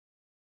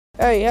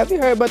Hey, have you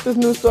heard about this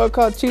new store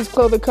called Cheeks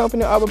Clothing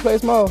Company, Arbor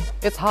Place Mall?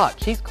 It's hot.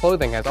 Cheeks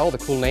Clothing has all the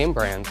cool name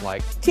brands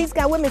like Cheeks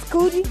got women's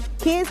Coogi,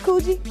 kids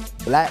Coogi,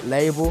 Black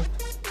Label,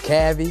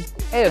 Cavi,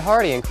 Ed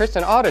Hardy and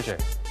Kristen Audiger.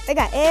 They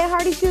got Ed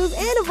Hardy shoes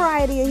and a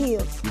variety of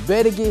heels. You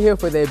better get here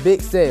for their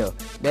big sale.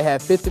 They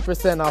have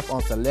 50% off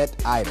on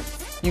select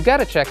items. You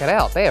gotta check it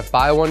out. They have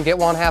buy one, get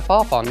one half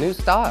off on new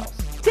styles.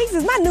 Cheeks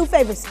is my new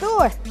favorite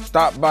store.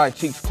 Stop by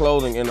Cheeks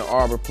Clothing in the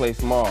Arbor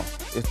Place Mall.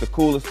 It's the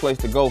coolest place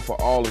to go for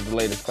all of the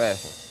latest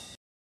fashion.